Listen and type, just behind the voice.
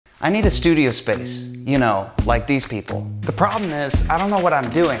I need a studio space, you know, like these people. The problem is, I don't know what I'm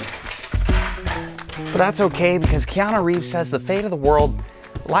doing. But that's okay because Keanu Reeves says the fate of the world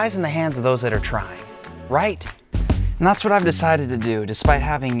lies in the hands of those that are trying, right? And that's what I've decided to do. Despite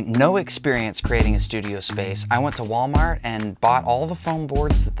having no experience creating a studio space, I went to Walmart and bought all the foam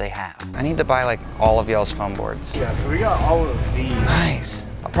boards that they have. I need to buy like all of y'all's foam boards. Yeah, so we got all of these. Nice.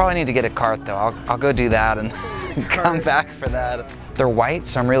 I'll probably need to get a cart though. I'll go do that and come back for that. They're white,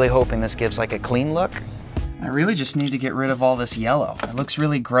 so I'm really hoping this gives like a clean look. I really just need to get rid of all this yellow. It looks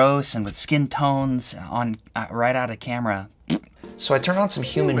really gross and with skin tones on right out of camera. So I turned on some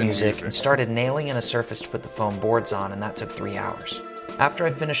human music and started nailing in a surface to put the foam boards on, and that took 3 hours. After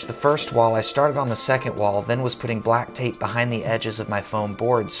I finished the first wall, I started on the second wall, then was putting black tape behind the edges of my foam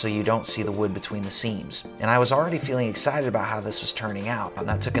boards so you don't see the wood between the seams. And I was already feeling excited about how this was turning out, and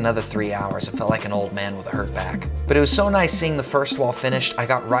that took another 3 hours. I felt like an old man with a hurt back. But it was so nice seeing the first wall finished, I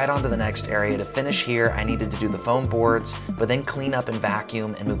got right onto the next area. To finish here, I needed to do the foam boards, but then clean up and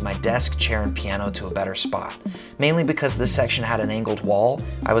vacuum and move my desk, chair, and piano to a better spot. Mainly because this section had an angled wall,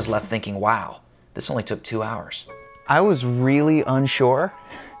 I was left thinking, wow, this only took 2 hours. I was really unsure,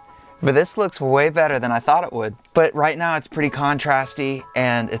 but this looks way better than I thought it would. But right now it's pretty contrasty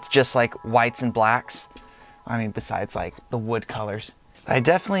and it's just like whites and blacks. I mean, besides like the wood colors. I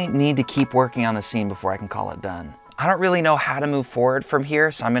definitely need to keep working on the scene before I can call it done. I don't really know how to move forward from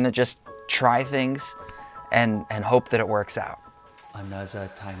here, so I'm gonna just try things and hope that it works out. Another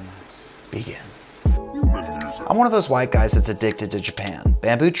time lapse. Begin. I'm one of those white guys that's addicted to Japan.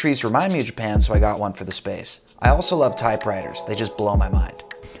 Bamboo trees remind me of Japan, so I got one for the space. I also love typewriters. They just blow my mind.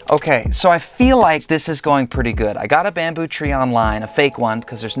 Okay, so I feel like this is going pretty good. I got a bamboo tree online, a fake one,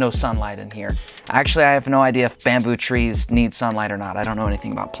 because there's no sunlight in here. Actually, I have no idea if bamboo trees need sunlight or not. I don't know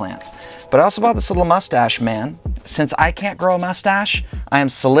anything about plants. But I also bought this little mustache man. Since I can't grow a mustache, I am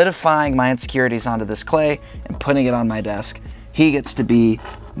solidifying my insecurities onto this clay and putting it on my desk. He gets to be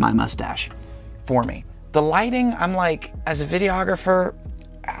my mustache for me. The lighting, I'm like, as a videographer,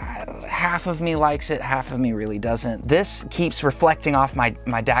 half of me likes it, half of me really doesn't. This keeps reflecting off my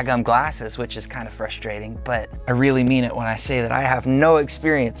daggum glasses, which is kind of frustrating, but I really mean it when I say that I have no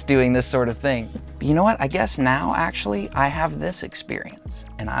experience doing this sort of thing. But you know what? I guess now, actually, I have this experience,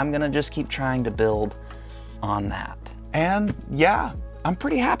 and I'm gonna just keep trying to build on that. And yeah, I'm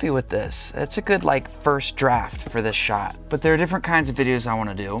pretty happy with this. It's a good like first draft for this shot. But there are different kinds of videos I want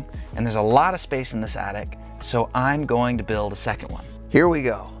to do, and there's a lot of space in this attic, so I'm going to build a second one. Here we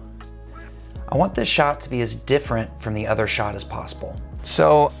go. I want this shot to be as different from the other shot as possible.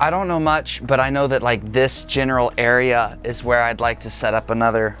 So I don't know much, but I know that like this general area is where I'd like to set up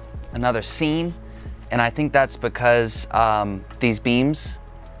another scene. And I think that's because these beams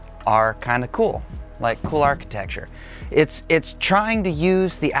are kind of cool, like cool architecture. It's trying to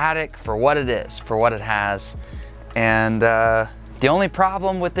use the attic for what it is, for what it has. And the only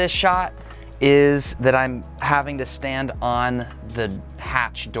problem with this shot is that I'm having to stand on the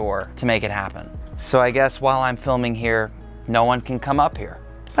hatch door to make it happen. So I guess while I'm filming here, no one can come up here.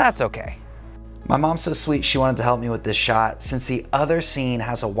 That's okay. My mom's so sweet, she wanted to help me with this shot. Since the other scene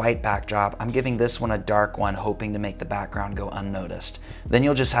has a white backdrop, I'm giving this one a dark one, hoping to make the background go unnoticed. Then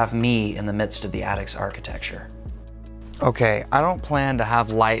you'll just have me in the midst of the attic's architecture. Okay, I don't plan to have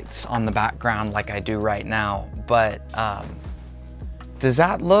lights on the background like I do right now, but does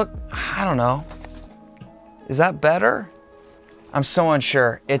that look, I don't know. Is that better? I'm so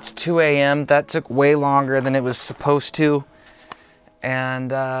unsure. It's 2 a.m. That took way longer than it was supposed to.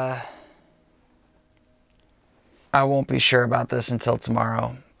 And I won't be sure about this until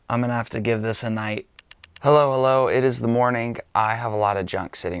tomorrow. I'm gonna have to give this a night. Hello, it is the morning. I have a lot of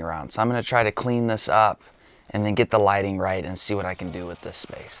junk sitting around, so I'm gonna try to clean this up and then get the lighting right and see what I can do with this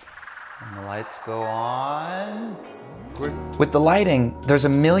space. And the lights go on. With the lighting, there's a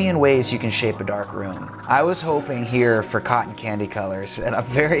million ways you can shape a dark room. I was hoping here for cotton candy colors, and I'm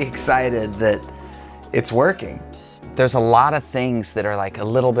very excited that it's working. There's a lot of things that are like a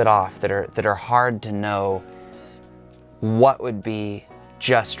little bit off, that are hard to know what would be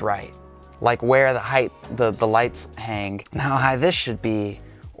just right. Like where the height, the lights hang, and how high this should be,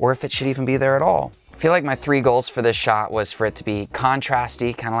 or if it should even be there at all. I feel like my 3 goals for this shot was for it to be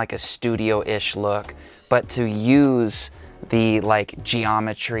contrasty, kind of like a studio-ish look, but to use the like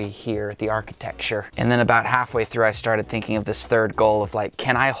geometry here, the architecture. And then about halfway through, I started thinking of this third goal of like,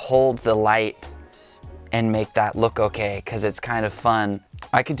 can I hold the light and make that look okay? Because it's kind of fun.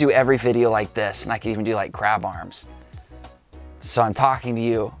 I could do every video like this, and I could even do like crab arms. So I'm talking to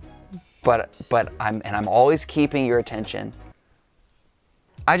you, but I'm always keeping your attention.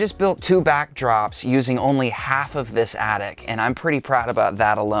 I just built 2 backdrops using only half of this attic, and I'm pretty proud about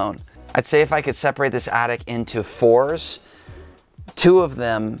that alone. I'd say if I could separate this attic into 4s, 2 of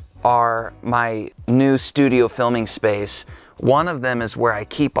them are my new studio filming space. One of them is where I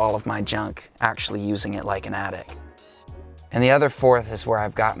keep all of my junk, actually using it like an attic. And the other 4th is where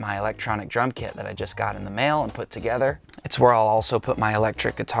I've got my electronic drum kit that I just got in the mail and put together. It's where I'll also put my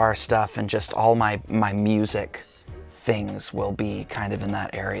electric guitar stuff, and just all my music things will be kind of in that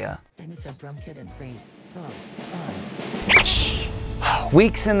area.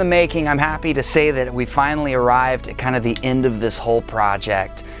 Weeks in the making. I'm happy to say that we finally arrived at kind of the end of this whole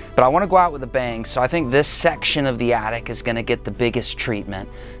project. But I want to go out with a bang, so I think this section of the attic is going to get the biggest treatment.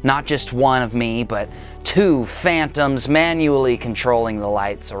 Not just one of me, but 2 phantoms manually controlling the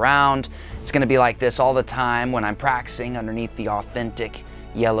lights around. It's going to be like this all the time when I'm practicing underneath the authentic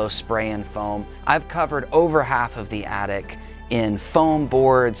yellow spray and foam. I've covered over half of the attic in foam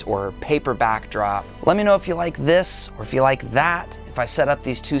boards or paper backdrop. Let me know if you like this or if you like that. If I set up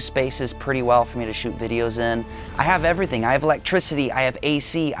these 2 spaces pretty well for me to shoot videos in. I have everything. I have electricity, I have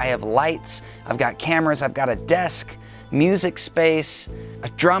AC, I have lights, I've got cameras, I've got a desk, music space, a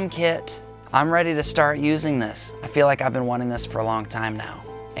drum kit. I'm ready to start using this. I feel like I've been wanting this for a long time now.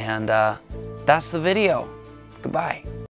 And that's the video. Goodbye.